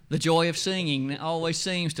The joy of singing always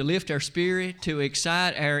seems to lift our spirit, to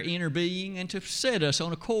excite our inner being, and to set us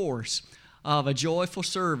on a course of a joyful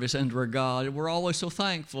service unto our God. We're always so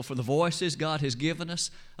thankful for the voices God has given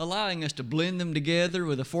us, allowing us to blend them together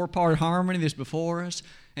with a four-part harmony that's before us,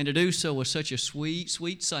 and to do so with such a sweet,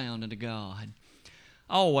 sweet sound unto God.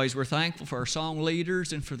 Always we're thankful for our song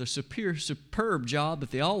leaders and for the superb job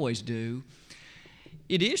that they always do.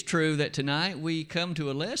 It is true that tonight we come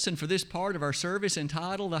to a lesson for this part of our service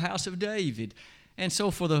entitled The House of David. And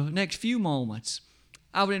so for the next few moments,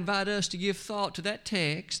 I would invite us to give thought to that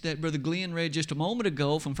text that Brother Glenn read just a moment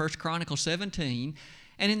ago from 1 Chronicles 17,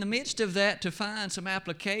 and in the midst of that to find some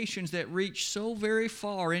applications that reach so very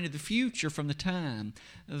far into the future from the time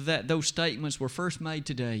that those statements were first made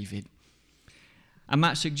to David. I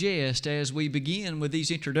might suggest as we begin with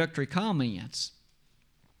these introductory comments,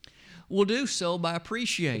 we'll do so by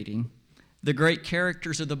appreciating the great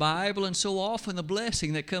characters of the Bible and so often the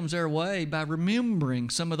blessing that comes our way by remembering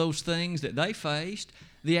some of those things that they faced,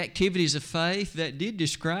 the activities of faith that did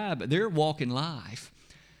describe their walk in life.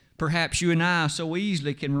 Perhaps you and I so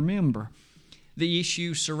easily can remember the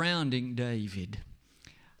issues surrounding David.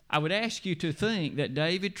 I would ask you to think that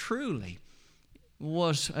David truly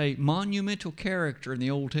was a monumental character in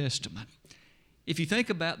the Old Testament. If you think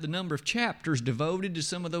about the number of chapters devoted to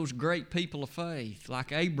some of those great people of faith,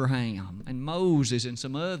 like Abraham and Moses and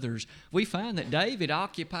some others, we find that David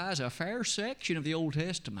occupies a fair section of the Old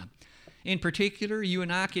Testament. In particular, you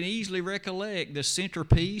and I can easily recollect the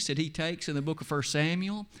centerpiece that he takes in the book of 1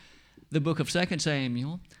 Samuel, the book of 2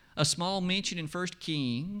 Samuel, a small mention in 1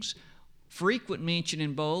 Kings, frequent mention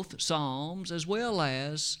in both Psalms, as well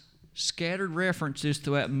as scattered references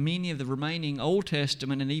throughout many of the remaining Old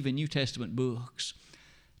Testament and even New Testament books.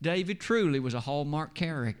 David truly was a hallmark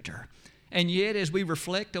character. And yet, as we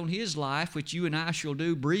reflect on his life, which you and I shall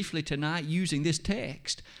do briefly tonight using this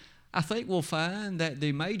text, I think we'll find that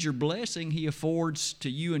the major blessing he affords to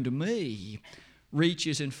you and to me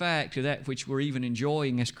reaches, in fact, to that which we're even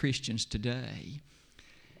enjoying as Christians today.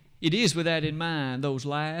 It is with that in mind, those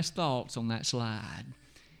last thoughts on that slide.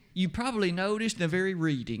 You probably noticed in the very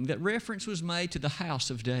reading that reference was made to the house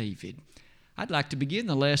of David. I'd like to begin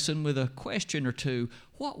the lesson with a question or two.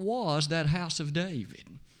 What was that house of David?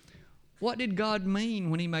 What did God mean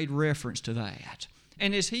when he made reference to that?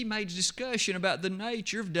 And as he made discussion about the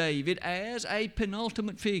nature of David as a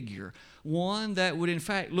penultimate figure, one that would in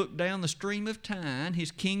fact look down the stream of time,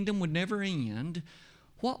 his kingdom would never end,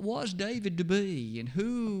 what was David to be, and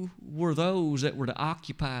who were those that were to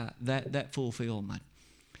occupy that fulfillment?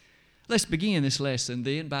 Let's begin this lesson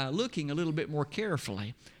then by looking a little bit more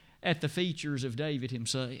carefully at the features of David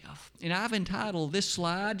himself. And I've entitled this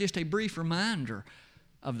slide just a brief reminder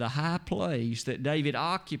of the high place that David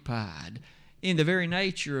occupied in the very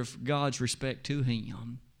nature of God's respect to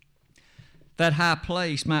him. That high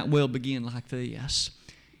place might well begin like this.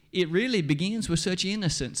 It really begins with such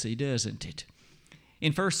innocency, doesn't it?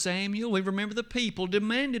 In 1 Samuel, we remember the people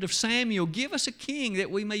demanded of Samuel, give us a king that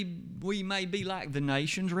we may be like the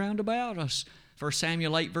nations round about us. 1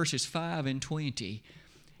 Samuel 8 verses 5 and 20.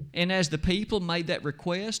 And as the people made that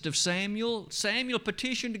request of Samuel, Samuel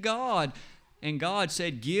petitioned God, and God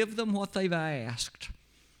said, give them what they've asked.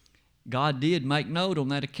 God did make note on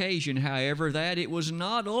that occasion, however, that it was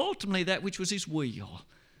not ultimately that which was his will,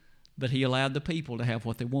 but he allowed the people to have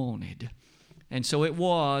what they wanted. And so it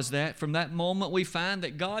was that from that moment we find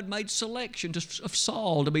that God made selection of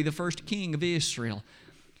Saul to be the first king of Israel.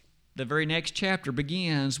 The very next chapter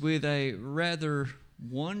begins with a rather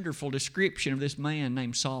wonderful description of this man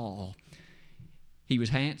named Saul. He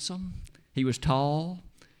was handsome. He was tall.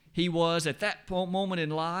 He was at that moment in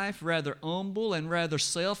life rather humble and rather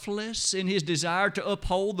selfless in his desire to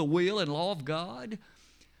uphold the will and law of God.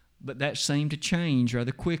 But that seemed to change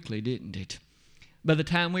rather quickly, didn't it? By the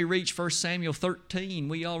time we reach 1 Samuel 13,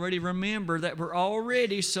 we already remember that were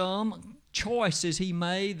already some choices he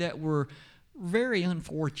made that were very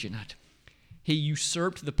unfortunate. He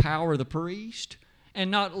usurped the power of the priest,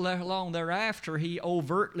 and not long thereafter, he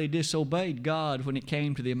overtly disobeyed God when it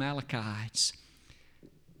came to the Amalekites.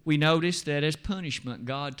 We notice that as punishment,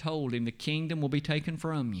 God told him, the kingdom will be taken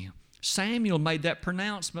from you. Samuel made that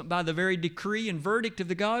pronouncement by the very decree and verdict of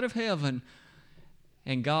the God of heaven.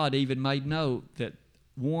 And God even made note that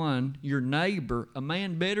one, your neighbor, a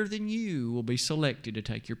man better than you, will be selected to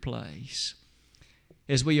take your place.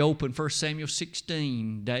 As we open 1 Samuel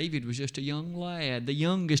 16, David was just a young lad, the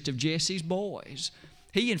youngest of Jesse's boys.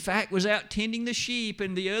 He, in fact, was out tending the sheep,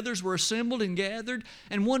 and the others were assembled and gathered,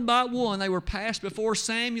 and one by one they were passed before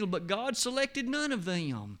Samuel, but God selected none of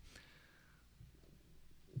them.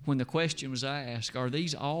 When the question was asked, are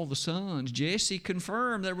these all the sons? Jesse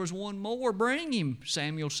confirmed there was one more. Bring him,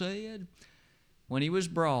 Samuel said. When he was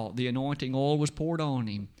brought, the anointing oil was poured on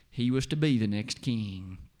him. He was to be the next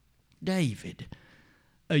king. David,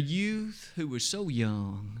 a youth who was so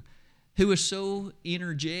young, who was so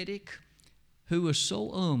energetic, who was so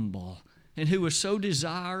humble, and who was so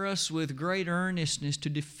desirous with great earnestness to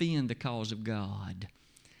defend the cause of God.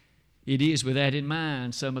 It is with that in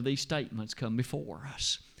mind some of these statements come before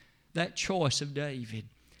us. That choice of David.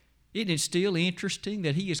 It is still interesting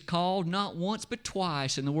that he is called not once but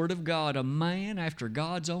twice in the Word of God a man after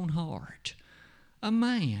God's own heart. A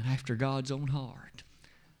man after God's own heart.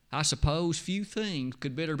 I suppose few things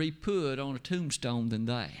could better be put on a tombstone than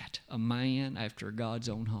that. A man after God's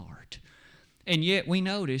own heart. And yet we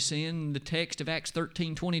notice in the text of Acts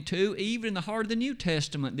 13:22, even in the heart of the New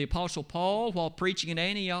Testament, the Apostle Paul, while preaching in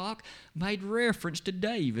Antioch, made reference to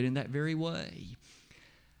David in that very way.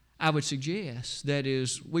 I would suggest that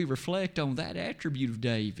as we reflect on that attribute of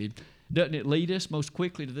David, doesn't it lead us most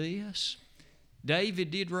quickly to this?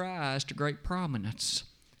 David did rise to great prominence,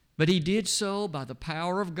 but he did so by the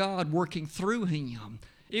power of God working through him.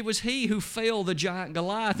 It was he who felled the giant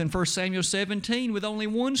Goliath in 1 Samuel 17 with only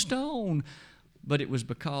one stone, but it was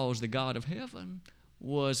because the God of heaven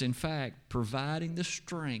was in fact providing the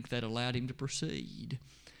strength that allowed him to proceed.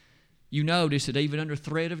 You notice that even under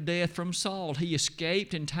threat of death from Saul, he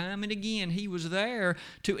escaped, and time and again he was there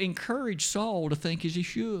to encourage Saul to think as he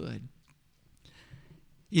should.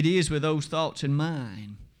 It is with those thoughts in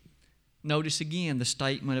mind. Notice again the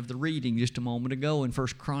statement of the reading just a moment ago in 1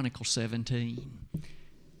 Chronicles 17.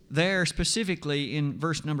 There, specifically in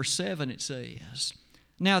verse number 7, it says,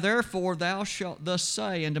 Now therefore thou shalt thus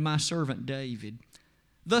say unto my servant David,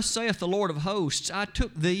 Thus saith the Lord of hosts, I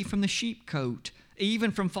took thee from the sheepcote,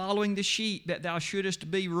 even from following the sheep, that thou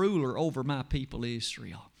shouldest be ruler over my people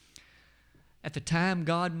Israel. At the time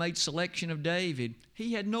God made selection of David,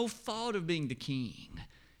 he had no thought of being the king.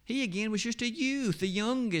 He again was just a youth, the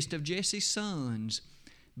youngest of Jesse's sons.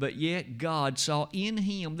 But yet God saw in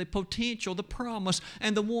him the potential, the promise,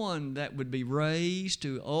 and the one that would be raised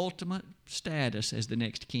to ultimate status as the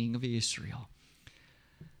next king of Israel.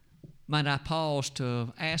 Might I pause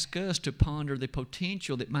to ask us to ponder the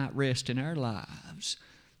potential that might rest in our lives?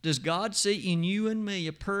 Does God see in you and me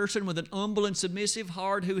a person with an humble and submissive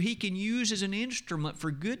heart who he can use as an instrument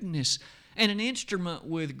for goodness and an instrument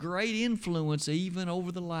with great influence even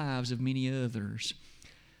over the lives of many others?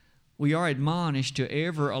 We are admonished to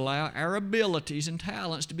ever allow our abilities and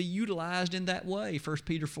talents to be utilized in that way, 1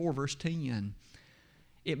 Peter 4, verse 10.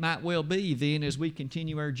 It might well be then as we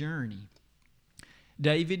continue our journey.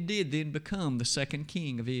 David did then become the second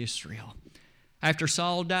king of Israel. After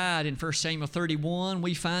Saul died in 1 Samuel 31,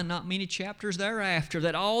 we find not many chapters thereafter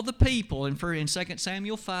that all the people in 2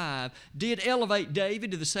 Samuel 5 did elevate David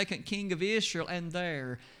to the second king of Israel, and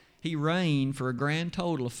there he reigned for a grand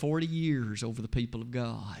total of 40 years over the people of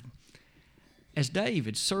God. As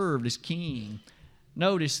David served as king,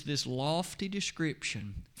 notice this lofty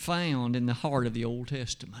description found in the heart of the Old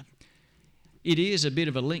Testament. It is a bit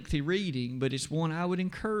of a lengthy reading, but it's one I would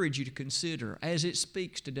encourage you to consider as it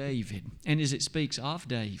speaks to David and as it speaks of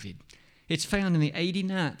David. It's found in the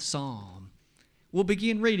 89th Psalm. We'll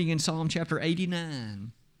begin reading in Psalm chapter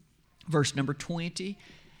 89, verse number 20.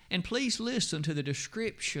 And please listen to the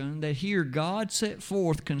description that here God set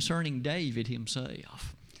forth concerning David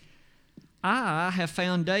himself. I have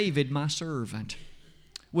found David my servant.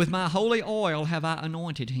 With my holy oil have I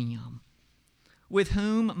anointed him, with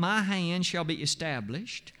whom my hand shall be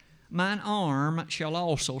established. Mine arm shall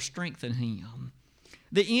also strengthen him.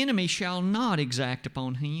 The enemy shall not exact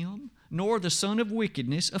upon him, nor the son of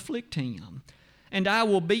wickedness afflict him. And I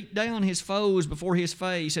will beat down his foes before his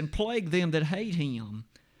face, and plague them that hate him.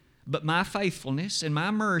 But my faithfulness and my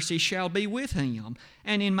mercy shall be with him,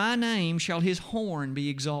 and in my name shall his horn be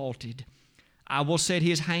exalted. I will set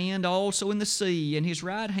his hand also in the sea, and his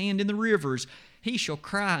right hand in the rivers. He shall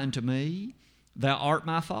cry unto me, Thou art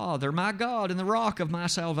my Father, my God, and the rock of my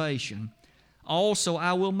salvation. Also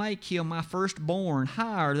I will make him my firstborn,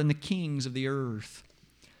 higher than the kings of the earth.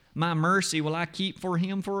 My mercy will I keep for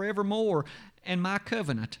him forevermore, and my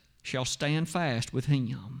covenant shall stand fast with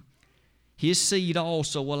him. His seed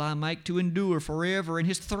also will I make to endure forever, and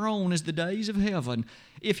his throne is the days of heaven.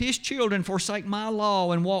 If his children forsake my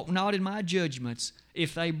law and walk not in my judgments,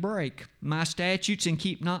 if they break my statutes and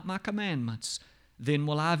keep not my commandments, then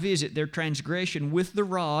will I visit their transgression with the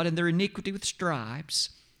rod and their iniquity with stripes.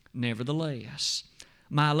 Nevertheless,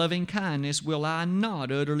 my loving kindness will I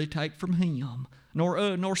not utterly take from him,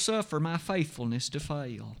 nor suffer my faithfulness to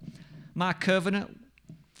fail. My covenant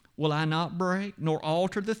will I not break, nor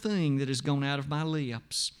alter the thing that is gone out of my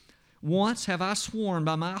lips. Once have I sworn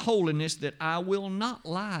by my holiness that I will not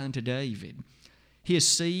lie unto David. His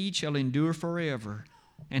seed shall endure forever,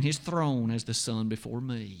 and his throne as the sun before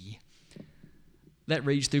me." That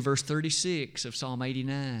reads through verse 36 of Psalm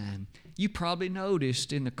 89. You probably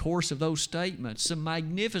noticed in the course of those statements some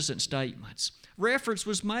magnificent statements. Reference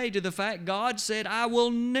was made to the fact God said, "I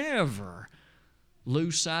will never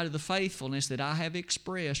lose sight of the faithfulness that I have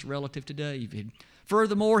expressed relative to David."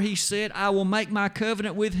 Furthermore, he said, "I will make my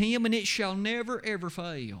covenant with him, and it shall never, ever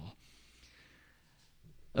fail."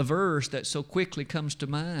 A verse that so quickly comes to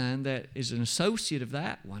mind that is an associate of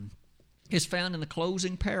that one is found in the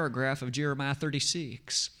closing paragraph of Jeremiah 33.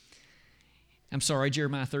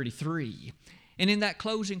 And in that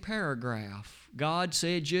closing paragraph, God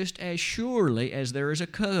said, "Just as surely as there is a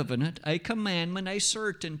covenant, a commandment, a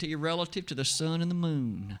certainty relative to the sun and the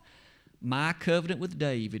moon, my covenant with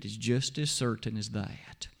David is just as certain as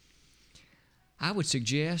that." I would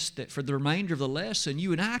suggest that for the remainder of the lesson,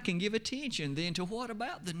 you and I can give attention then to what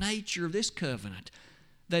about the nature of this covenant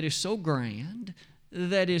that is so grand,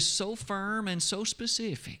 that is so firm and so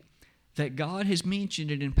specific, that God has mentioned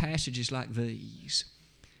it in passages like these.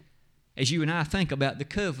 As you and I think about the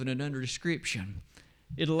covenant under description,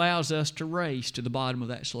 it allows us to race to the bottom of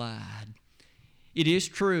that slide. It is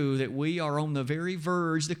true that we are on the very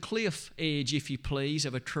verge, the cliff edge, if you please,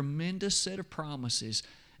 of a tremendous set of promises,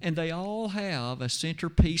 and they all have a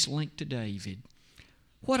centerpiece linked to David.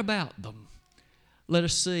 What about them? Let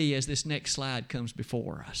us see as this next slide comes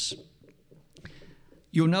before us.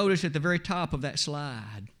 You'll notice at the very top of that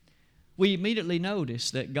slide, we immediately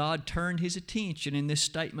notice that God turned his attention in this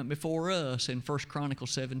statement before us in 1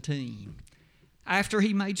 Chronicles 17. After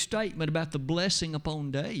he made statement about the blessing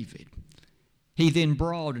upon David, he then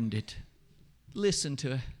broadened it. Listen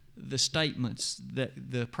to the statements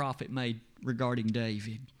that the prophet made regarding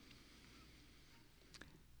David.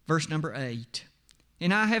 Verse number 8,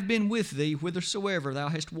 "And I have been with thee whithersoever thou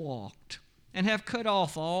hast walked, and have cut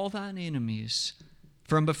off all thine enemies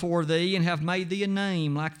from before thee, and have made thee a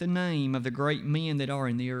name like the name of the great men that are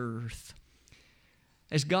in the earth."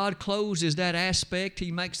 As God closes that aspect,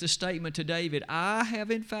 he makes the statement to David, "I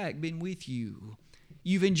have in fact been with you.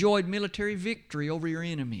 You've enjoyed military victory over your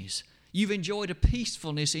enemies. You've enjoyed a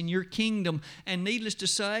peacefulness in your kingdom." And needless to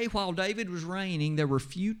say, while David was reigning, there were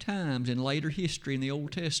few times in later history in the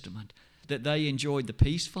Old Testament that they enjoyed the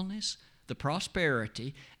peacefulness, the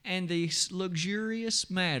prosperity, and the luxurious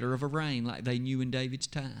matter of a reign like they knew in David's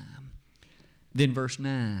time. Then verse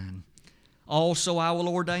 9, "Also I will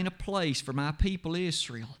ordain a place for my people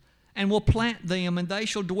Israel, and will plant them, and they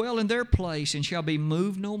shall dwell in their place, and shall be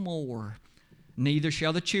moved no more. Neither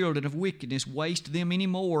shall the children of wickedness waste them any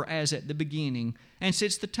more as at the beginning, and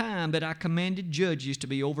since the time that I commanded judges to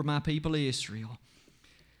be over my people Israel."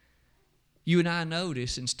 You and I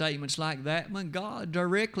notice in statements like that, when God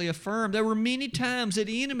directly affirmed there were many times that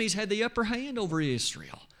enemies had the upper hand over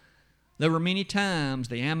Israel. There were many times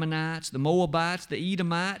the Ammonites, the Moabites, the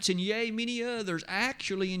Edomites, and yea, many others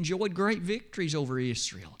actually enjoyed great victories over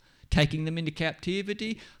Israel, taking them into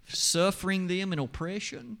captivity, suffering them in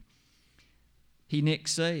oppression. He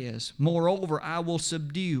next says, "Moreover, I will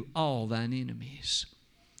subdue all thine enemies.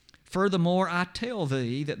 Furthermore, I tell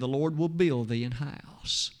thee that the Lord will build thee an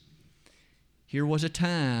house." Here was a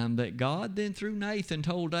time that God then through Nathan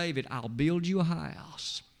told David, "I'll build you a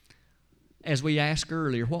house." As we asked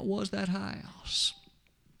earlier, what was that house?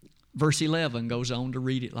 Verse 11 goes on to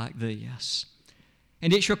read it like this,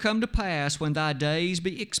 "And it shall come to pass when thy days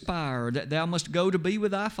be expired, that thou must go to be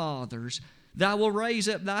with thy fathers, thou wilt raise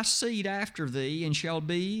up thy seed after thee, and shall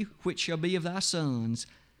be which shall be of thy sons,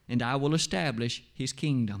 and I will establish his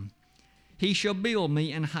kingdom. He shall build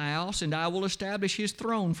me an house, and I will establish his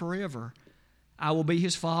throne forever. I will be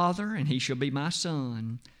his father, and he shall be my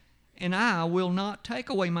son. And I will not take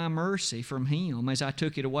away my mercy from him, as I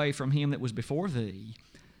took it away from him that was before thee.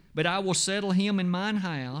 But I will settle him in mine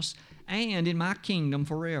house, and in my kingdom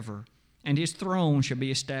forever, and his throne shall be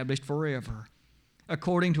established forever."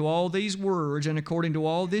 According to all these words and according to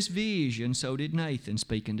all this vision, so did Nathan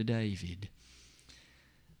speak unto David.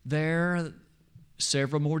 There,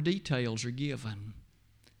 several more details are given.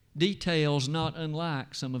 Details not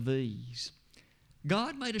unlike some of these.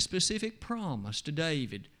 God made a specific promise to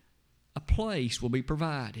David. A place will be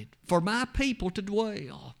provided for my people to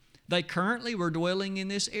dwell. They currently were dwelling in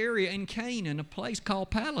this area in Canaan, a place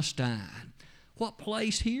called Palestine. What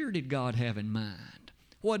place here did God have in mind?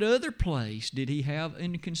 What other place did he have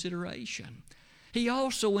in consideration? He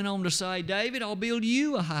also went on to say, "David, I'll build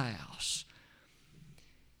you a house."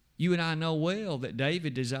 You and I know well that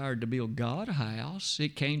David desired to build God a house.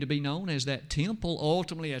 It came to be known as that temple,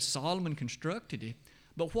 ultimately as Solomon constructed it.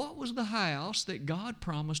 But what was the house that God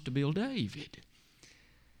promised to build David?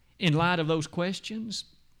 In light of those questions,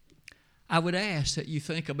 I would ask that you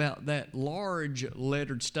think about that large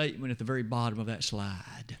lettered statement at the very bottom of that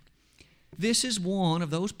slide. This is one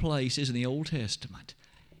of those places in the Old Testament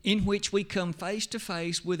in which we come face to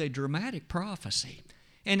face with a dramatic prophecy.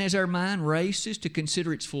 And as our mind races to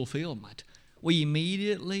consider its fulfillment, we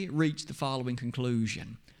immediately reach the following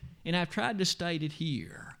conclusion. And I've tried to state it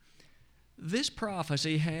here. This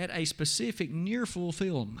prophecy had a specific near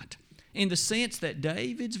fulfillment in the sense that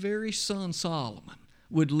David's very son Solomon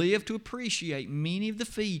would live to appreciate many of the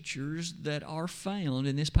features that are found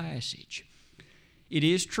in this passage. It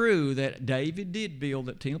is true that David did build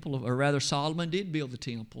the temple, or rather Solomon did build the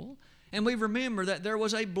temple, and we remember that there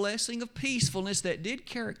was a blessing of peacefulness that did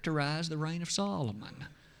characterize the reign of Solomon.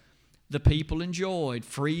 The people enjoyed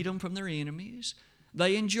freedom from their enemies.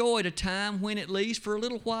 They enjoyed a time when, at least for a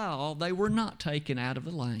little while, they were not taken out of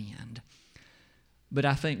the land. But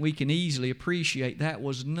I think we can easily appreciate that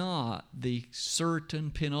was not the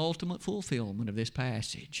certain penultimate fulfillment of this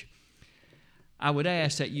passage. I would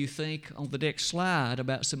ask that you think on the next slide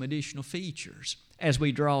about some additional features as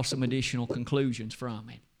we draw some additional conclusions from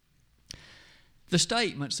it. The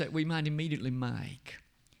statements that we might immediately make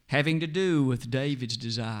having to do with David's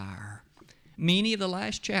desire. Many of the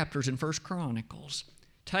last chapters in 1 Chronicles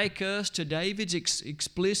take us to David's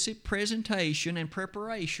explicit presentation and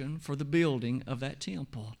preparation for the building of that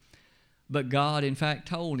temple. But God, in fact,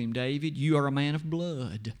 told him, David, you are a man of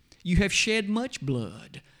blood. You have shed much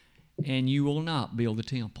blood, and you will not build the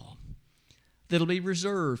temple. That'll be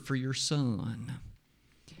reserved for your son.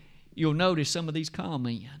 You'll notice some of these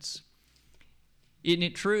comments. Isn't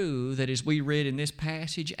it true that as we read in this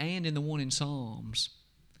passage and in the one in Psalms,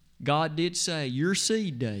 God did say, your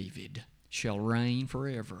seed, David, shall reign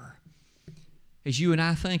forever. As you and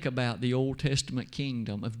I think about the Old Testament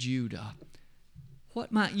kingdom of Judah,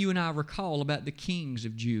 what might you and I recall about the kings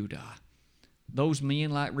of Judah? Those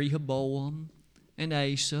men like Rehoboam and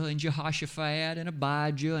Asa and Jehoshaphat and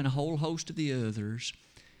Abijah and a whole host of the others.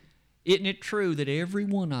 Isn't it true that every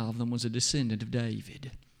one of them was a descendant of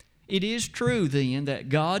David? It is true then that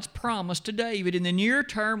God's promise to David in the near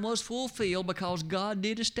term was fulfilled because God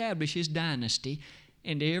did establish his dynasty,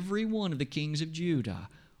 and every one of the kings of Judah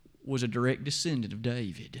was a direct descendant of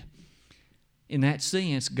David. In that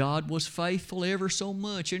sense, God was faithful ever so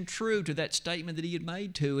much and true to that statement that he had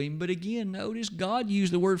made to him. But again, notice God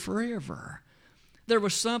used the word forever. There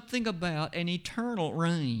was something about an eternal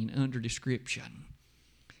reign under description.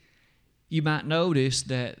 You might notice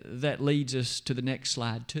that leads us to the next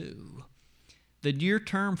slide too. The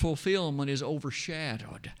near-term fulfillment is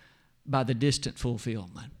overshadowed by the distant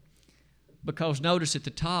fulfillment. Because notice at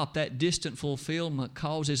the top, that distant fulfillment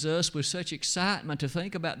causes us with such excitement to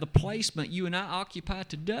think about the placement you and I occupy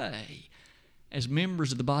today as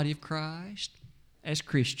members of the body of Christ, as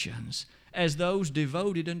Christians, as those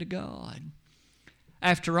devoted unto God.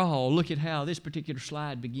 After all, look at how this particular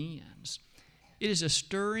slide begins. It is a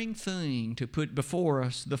stirring thing to put before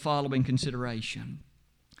us the following consideration: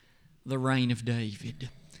 the reign of David.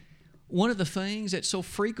 One of the things that so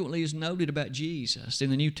frequently is noted about Jesus in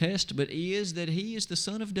the New Testament is that he is the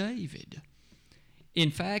son of David. In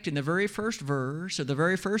fact, in the very first verse of the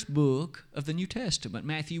very first book of the New Testament,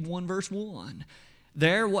 Matthew 1 verse 1,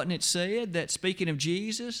 there, wasn't it said that speaking of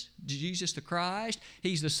Jesus the Christ,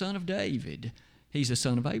 he's the son of David, he's the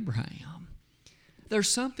son of Abraham. There's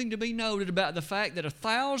something to be noted about the fact that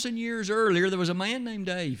 1,000 years earlier there was a man named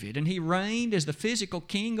David, and he reigned as the physical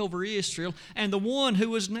king over Israel, and the one who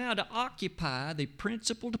was now to occupy the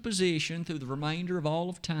principal position through the remainder of all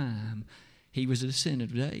of time, he was a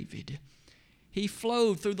descendant of David. He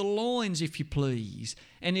flowed through the loins, if you please,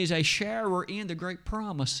 and is a sharer in the great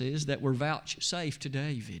promises that were vouchsafed to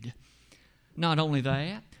David. Not only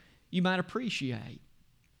that, you might appreciate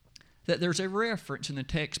that there's a reference in the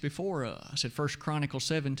text before us at 1 Chronicles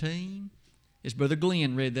 17, as Brother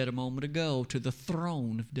Glenn read that a moment ago, to the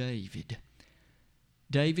throne of David.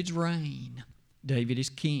 David's reign. David is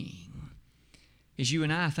king. As you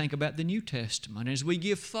and I think about the New Testament, as we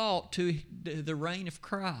give thought to the reign of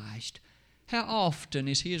Christ, how often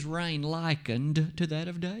is his reign likened to that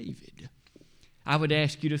of David? I would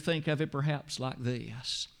ask you to think of it perhaps like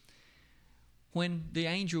this. When the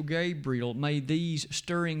angel Gabriel made these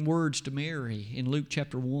stirring words to Mary in Luke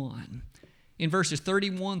chapter 1, in verses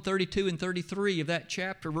 31, 32, and 33 of that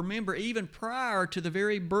chapter, remember, even prior to the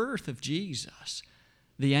very birth of Jesus,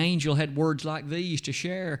 the angel had words like these to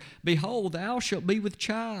share. Behold, thou shalt be with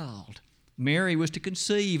child, Mary was to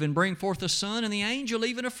conceive and bring forth a son, and the angel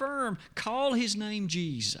even affirmed, call his name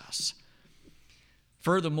Jesus.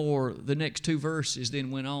 Furthermore, the next two verses then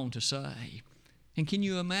went on to say, and can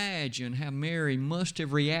you imagine how Mary must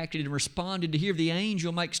have reacted and responded to hear the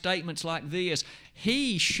angel make statements like this,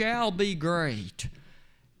 he shall be great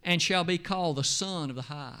and shall be called the Son of the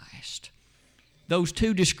Highest. Those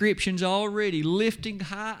two descriptions already lifting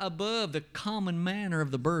high above the common manner of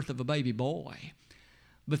the birth of a baby boy.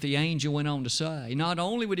 But the angel went on to say, not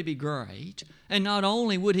only would he be great, and not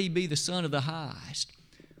only would he be the Son of the Highest,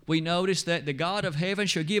 we notice that the God of heaven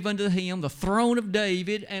shall give unto him the throne of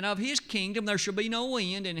David, and of his kingdom there shall be no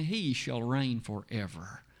end, and he shall reign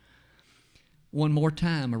forever. One more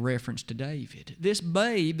time, a reference to David. This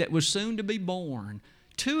babe that was soon to be born,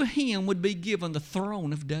 to him would be given the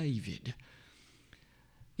throne of David.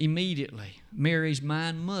 Immediately, Mary's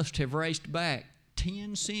mind must have raced back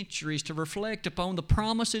 10 centuries to reflect upon the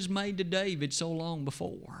promises made to David so long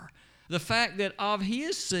before. The fact that of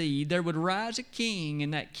his seed there would rise a king,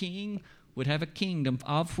 and that king would have a kingdom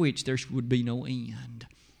of which there would be no end.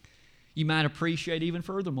 You might appreciate even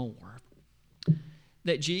furthermore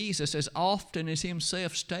that Jesus, as often as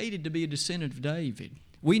himself stated to be a descendant of David,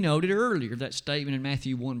 we noted earlier that statement in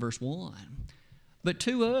Matthew 1 verse 1. But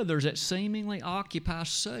two others that seemingly occupy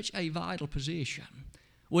such a vital position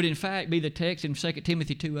would in fact be the text in 2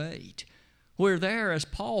 Timothy 2:8, where there, as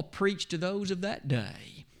Paul preached to those of that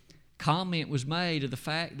day, comment was made of the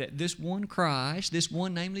fact that this one Christ, this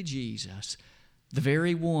one namely Jesus, the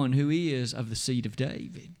very one who is of the seed of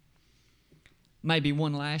David. Maybe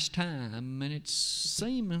one last time, and it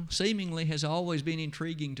seemingly has always been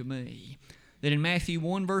intriguing to me, that in Matthew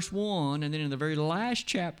 1 verse 1, and then in the very last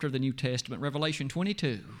chapter of the New Testament, Revelation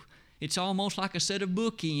 22, it's almost like a set of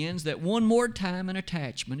bookends that one more time an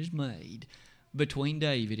attachment is made between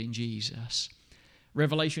David and Jesus.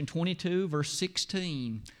 Revelation 22 verse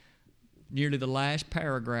 16, nearly the last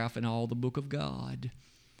paragraph in all the book of God.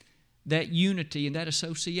 That unity and that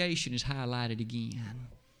association is highlighted again.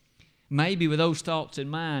 Maybe with those thoughts in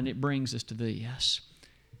mind, it brings us to this.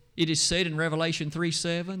 It is said in Revelation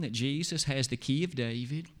 3:7 that Jesus has the key of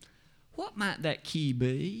David. What might that key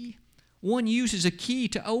be? One uses a key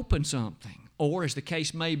to open something, or as the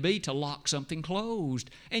case may be, to lock something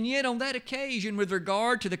closed. And yet on that occasion, with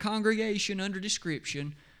regard to the congregation under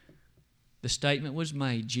description, the statement was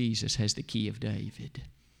made, Jesus has the key of David.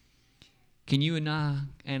 Can you and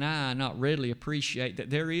I not readily appreciate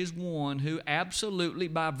that there is one who absolutely,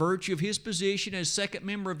 by virtue of his position as second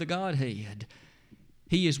member of the Godhead,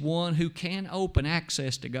 he is one who can open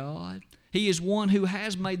access to God. He is one who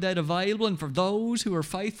has made that available, and for those who are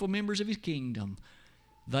faithful members of his kingdom,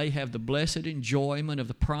 they have the blessed enjoyment of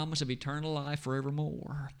the promise of eternal life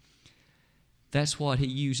forevermore. That's what he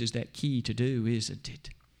uses that key to do, isn't it?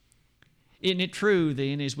 Isn't it true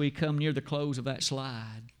then, as we come near the close of that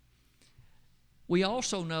slide? We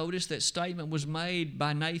also notice that statement was made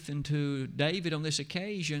by Nathan to David on this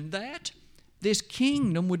occasion that this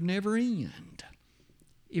kingdom would never end.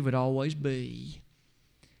 It would always be.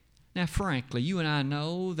 Now, frankly, you and I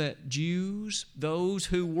know that Jews, those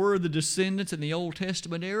who were the descendants in the Old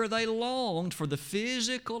Testament era, they longed for the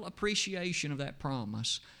physical appreciation of that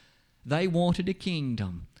promise. They wanted a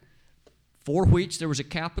kingdom for which there was a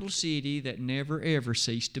capital city that never ever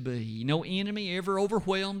ceased to be. No enemy ever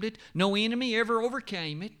overwhelmed it. No enemy ever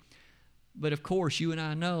overcame it. But of course, you and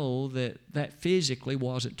I know that that physically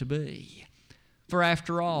wasn't to be. For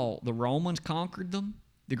after all, the Romans conquered them.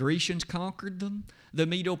 The Grecians conquered them. The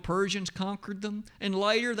Medo-Persians conquered them. And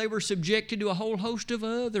later they were subjected to a whole host of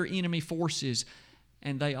other enemy forces.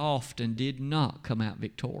 And they often did not come out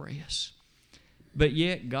victorious. But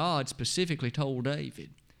yet God specifically told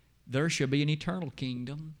David, there shall be an eternal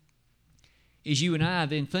kingdom. As you and I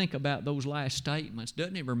then think about those last statements,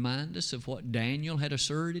 doesn't it remind us of what Daniel had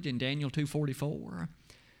asserted in Daniel 2:44?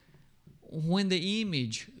 When the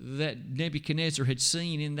image that Nebuchadnezzar had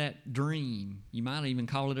seen in that dream, you might even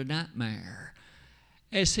call it a nightmare,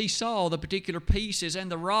 as he saw the particular pieces and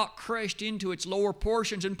the rock crushed into its lower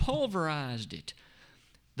portions and pulverized it.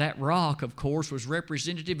 That rock, of course, was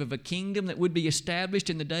representative of a kingdom that would be established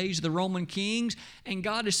in the days of the Roman kings, and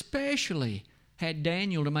God especially had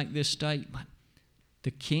Daniel to make this statement.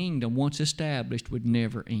 The kingdom, once established, would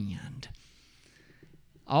never end.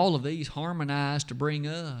 All of these harmonize to bring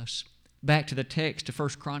us back to the text of 1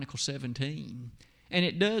 Chronicles 17, and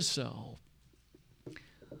it does so,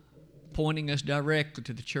 pointing us directly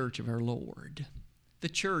to the church of our Lord, the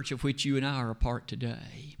church of which you and I are a part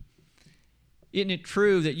today. Isn't it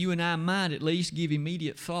true that you and I might at least give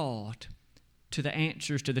immediate thought to the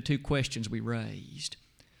answers to the two questions we raised?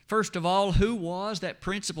 First of all, who was that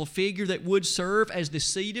principal figure that would serve as the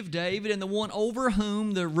seed of David and the one over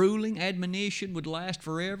whom the ruling admonition would last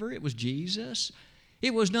forever? It was Jesus.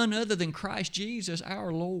 It was none other than Christ Jesus,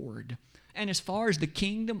 our Lord. And as far as the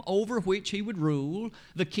kingdom over which He would rule,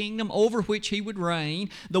 the kingdom over which He would reign,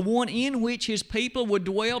 the one in which His people would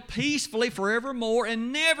dwell peacefully forevermore,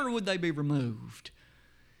 and never would they be removed.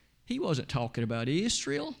 He wasn't talking about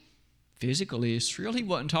Israel, physical Israel. He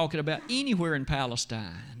wasn't talking about anywhere in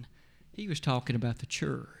Palestine. He was talking about the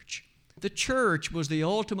church. The church was the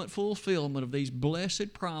ultimate fulfillment of these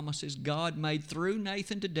blessed promises God made through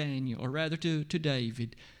Nathan to Daniel, or rather to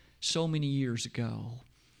David, so many years ago.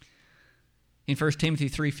 In 1 Timothy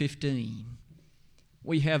 3:15,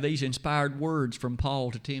 we have these inspired words from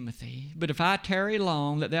Paul to Timothy. But if I tarry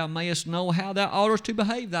long, that thou mayest know how thou oughtest to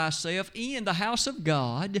behave thyself in the house of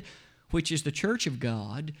God, which is the church of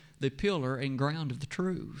God, the pillar and ground of the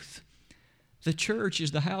truth. The church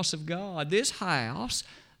is the house of God. This house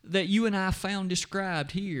that you and I found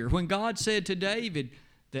described here, when God said to David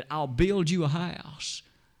that I'll build you a house,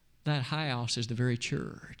 that house is the very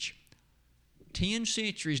church. 10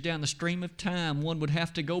 centuries down the stream of time, one would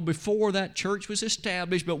have to go before that church was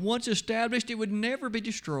established, but once established, it would never be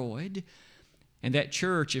destroyed. And that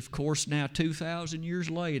church, of course, now 2,000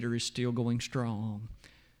 years later, is still going strong.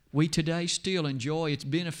 We today still enjoy its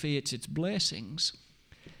benefits, its blessings.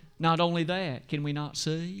 Not only that, can we not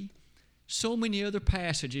see? So many other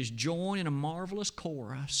passages join in a marvelous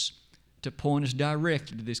chorus to point us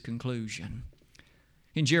directly to this conclusion.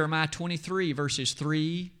 In Jeremiah 23, verses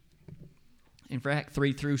 3, in fact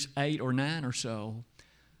 3 through 8 or 9 or so,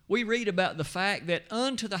 we read about the fact that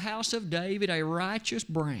unto the house of David a righteous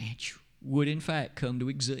branch would in fact come to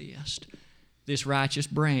exist. This righteous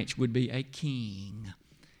branch would be a king.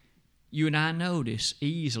 You and I notice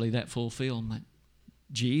easily that fulfillment.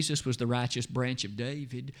 Jesus was the righteous branch of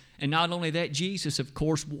David. And not only that, Jesus, of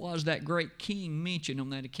course, was that great king mentioned on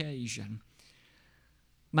that occasion.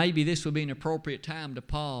 Maybe this would be an appropriate time to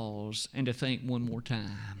pause and to think one more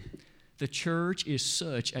time. The church is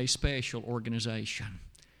such a special organization.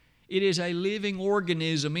 It is a living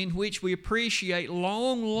organism in which we appreciate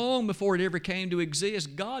long, long before it ever came to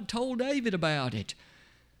exist. God told David about it.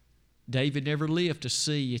 David never lived to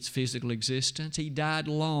see its physical existence. He died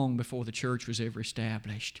long before the church was ever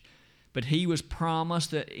established. But he was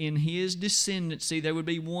promised that in his descendancy there would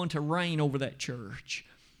be one to reign over that church.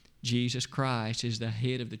 Jesus Christ is the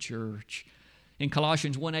head of the church. In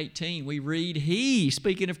Colossians 1:18 we read, He,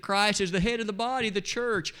 speaking of Christ, is the head of the body, the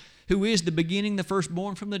church, who is the beginning, the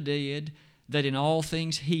firstborn from the dead, that in all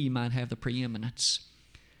things He might have the preeminence.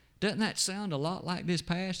 Doesn't that sound a lot like this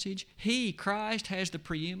passage? He, Christ, has the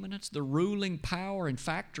preeminence, the ruling power and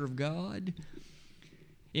factor of God.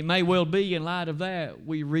 It may well be in light of that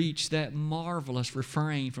we reach that marvelous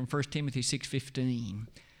refrain from 1 Timothy 6:15.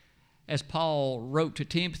 As Paul wrote to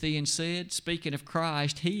Timothy and said, speaking of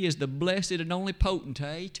Christ, He is the blessed and only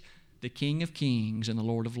potentate, the King of kings and the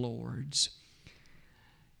Lord of lords.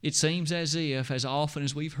 It seems as if, as often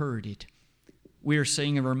as we've heard it, we're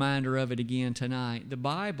seeing a reminder of it again tonight. The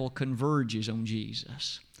Bible converges on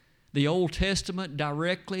Jesus. The Old Testament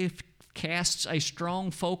directly casts a strong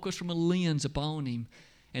focus from a lens upon Him.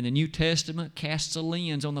 And the New Testament casts a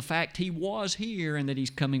lens on the fact He was here and that He's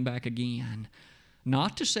coming back again.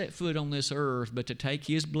 Not to set foot on this earth, but to take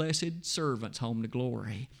His blessed servants home to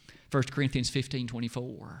glory. 1 Corinthians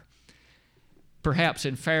 15:24. Perhaps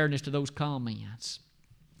in fairness to those comments,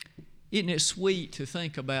 isn't it sweet to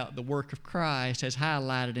think about the work of Christ as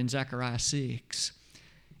highlighted in Zechariah 6?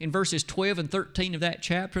 In verses 12 and 13 of that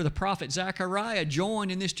chapter, the prophet Zechariah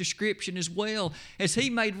joined in this description as well, as he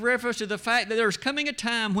made reference to the fact that there's coming a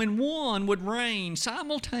time when one would reign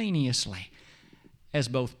simultaneously as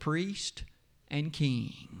both priest and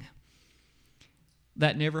king.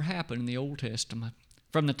 That never happened in the Old Testament,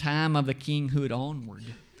 from the time of the kinghood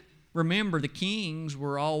onward. Remember, the kings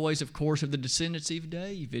were always, of course, of the descendants of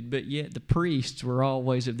David, but yet the priests were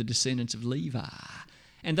always of the descendants of Levi.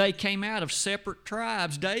 And they came out of separate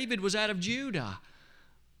tribes. David was out of Judah,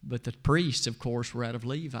 but the priests, of course, were out of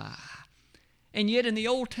Levi. And yet in the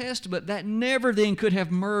Old Testament, that never then could have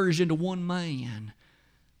merged into one man.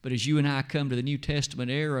 But as you and I come to the New Testament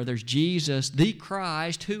era, there's Jesus, the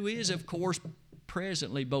Christ, who is, of course,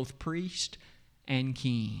 presently both priest and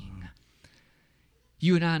king.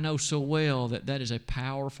 You and I know so well that that is a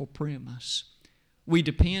powerful premise. We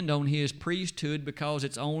depend on His priesthood because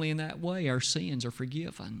it's only in that way our sins are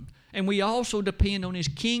forgiven. And we also depend on His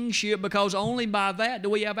kingship because only by that do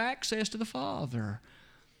we have access to the Father.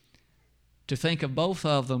 To think of both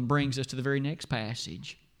of them brings us to the very next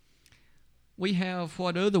passage. we have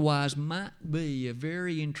what otherwise might be a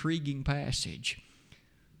very intriguing passage.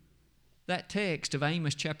 That text of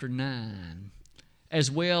Amos chapter 9,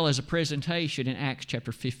 as well as a presentation in Acts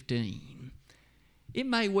chapter 15. It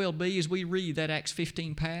may well be, as we read that Acts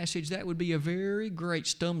 15 passage, that would be a very great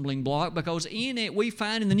stumbling block, because in it we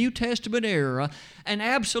find in the New Testament era an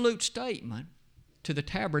absolute statement to the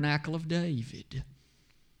tabernacle of David.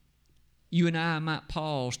 You and I might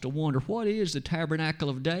pause to wonder, what is the tabernacle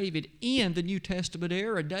of David in the New Testament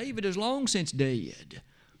era? David is long since dead.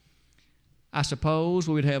 I suppose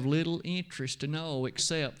we would have little interest to know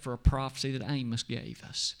except for a prophecy that Amos gave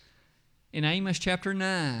us. In Amos chapter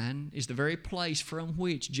 9 is the very place from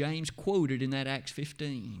which James quoted in that Acts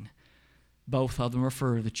 15. Both of them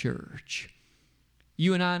refer to the church.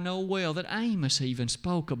 You and I know well that Amos even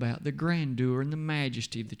spoke about the grandeur and the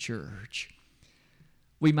majesty of the church.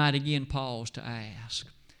 We might again pause to ask,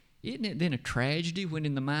 isn't it then a tragedy when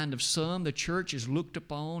in the mind of some the church is looked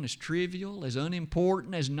upon as trivial, as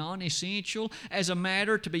unimportant, as non-essential, as a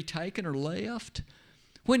matter to be taken or left?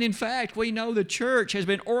 When in fact we know the church has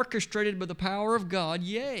been orchestrated by the power of God,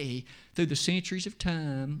 yea, through the centuries of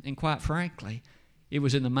time, and quite frankly, it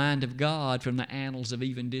was in the mind of God from the annals of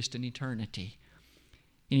even distant eternity.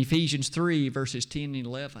 In Ephesians 3, verses 10 and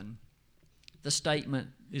 11, the statement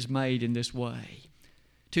is made in this way: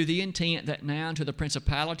 to the intent that now unto the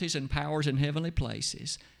principalities and powers in heavenly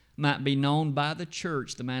places might be known by the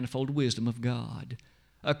church the manifold wisdom of God,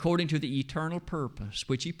 according to the eternal purpose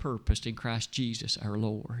which He purposed in Christ Jesus our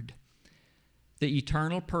Lord. The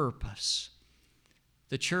eternal purpose.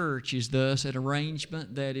 The church is thus an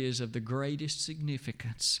arrangement that is of the greatest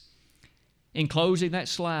significance. In closing that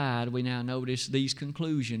slide, we now notice these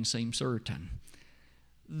conclusions seem certain.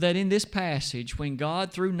 That in this passage, when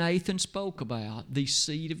God through Nathan spoke about the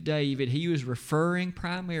seed of David, He was referring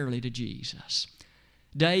primarily to Jesus.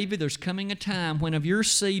 David, there's coming a time when of your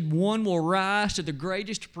seed one will rise to the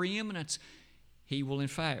greatest preeminence. He will in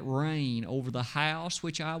fact reign over the house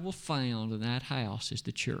which I will found, and that house is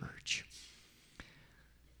the church.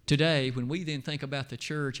 Today, when we then think about the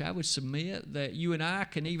church, I would submit that you and I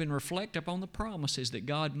can even reflect upon the promises that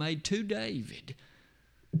God made to David.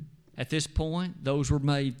 At this point, those were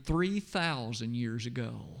made 3,000 years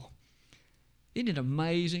ago. Isn't it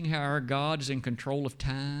amazing how our God is in control of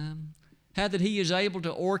time? How that He is able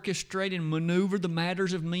to orchestrate and maneuver the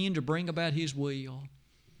matters of men to bring about His will.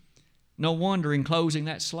 No wonder in closing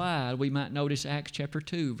that slide we might notice Acts chapter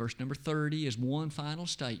 2, verse number 30 as one final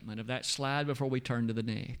statement of that slide before we turn to the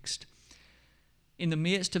next. In the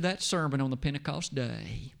midst of that sermon on the Pentecost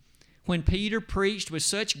day, when Peter preached with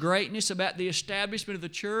such greatness about the establishment of the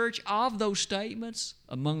church, of those statements,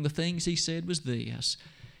 among the things he said was this: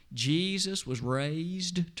 Jesus was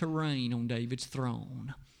raised to reign on David's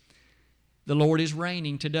throne. The Lord is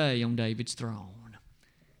reigning today on David's throne.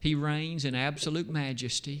 He reigns in absolute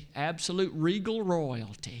majesty, absolute regal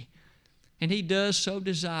royalty, and He does so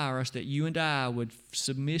desire us that you and I would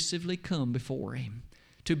submissively come before Him,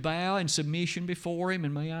 to bow in submission before Him.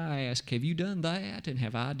 And may I ask, have you done that, and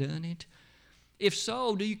have I done it? If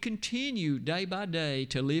so, do you continue day by day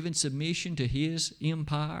to live in submission to His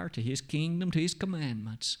empire, to His kingdom, to His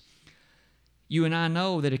commandments? You and I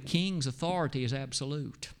know that a king's authority is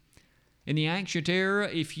absolute. In the ancient era,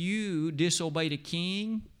 if you disobeyed a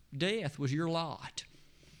king, death was your lot.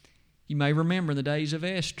 You may remember in the days of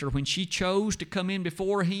Esther, when she chose to come in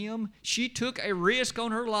before him, she took a risk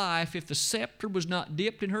on her life. If the scepter was not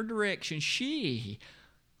dipped in her direction, she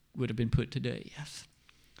would have been put to death.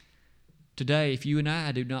 Today, if you and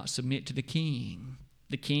I do not submit to the King,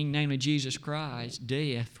 namely Jesus Christ,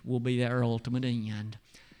 death will be our ultimate end.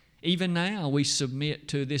 Even now, we submit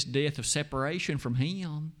to this death of separation from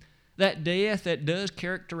Him, that death that does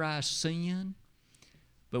characterize sin.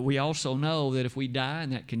 But we also know that if we die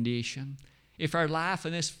in that condition, if our life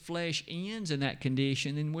in this flesh ends in that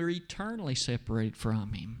condition, then we're eternally separated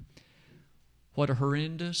from Him. What a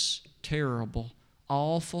horrendous, terrible,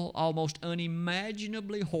 awful, almost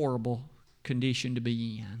unimaginably horrible condition to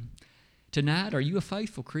be in. Tonight, are you a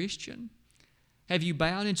faithful Christian? Have you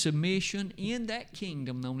bowed in submission in that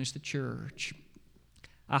kingdom known as the church?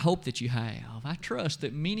 I hope that you have. I trust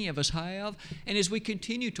that many of us have. And as we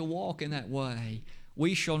continue to walk in that way,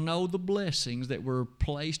 we shall know the blessings that were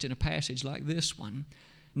placed in a passage like this one.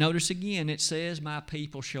 Notice again, it says, my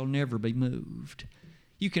people shall never be moved.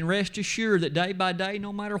 You can rest assured that day by day,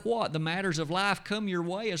 no matter what the matters of life come your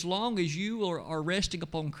way, as long as you are resting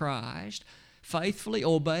upon Christ, faithfully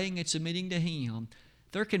obeying and submitting to Him,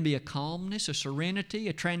 there can be a calmness, a serenity,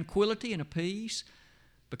 a tranquility, and a peace.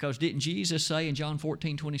 Because didn't Jesus say in John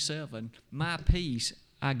 14:27, my peace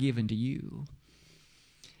I give unto you?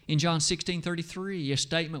 In John 16:33, a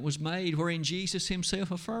statement was made wherein Jesus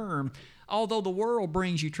himself affirmed, although the world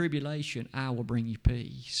brings you tribulation, I will bring you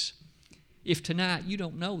peace. If tonight you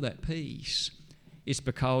don't know that peace, it's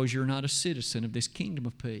because you're not a citizen of this kingdom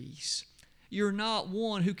of peace. You're not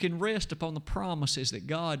one who can rest upon the promises that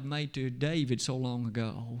God made to David so long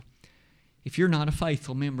ago. If you're not a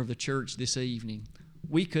faithful member of the church this evening,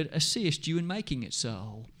 we could assist you in making it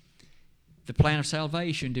so. The plan of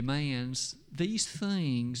salvation demands these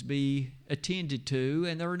things be attended to,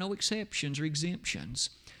 and there are no exceptions or exemptions.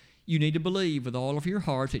 You need to believe with all of your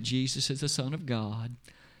heart that Jesus is the Son of God.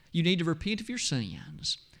 You need to repent of your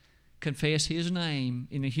sins, confess His name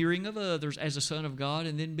in the hearing of others as the Son of God,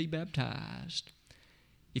 and then be baptized.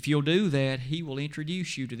 If you'll do that, He will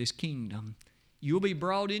introduce you to this kingdom. You'll be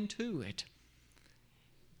brought into it.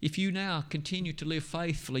 If you now continue to live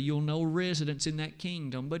faithfully, you'll know residence in that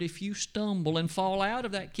kingdom. But if you stumble and fall out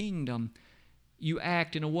of that kingdom, you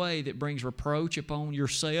act in a way that brings reproach upon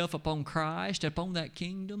yourself, upon Christ, upon that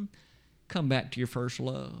kingdom, come back to your first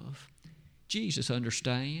love. Jesus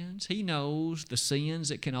understands. He knows the sins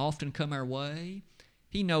that can often come our way.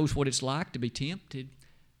 He knows what it's like to be tempted,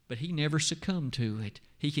 but He never succumbed to it.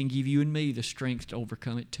 He can give you and me the strength to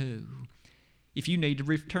overcome it too. If you need to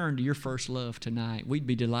return to your first love tonight, we'd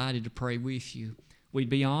be delighted to pray with you. We'd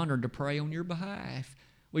be honored to pray on your behalf.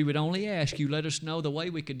 We would only ask you, let us know the way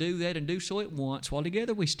we could do that, and do so at once while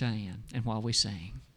together we stand and while we sing.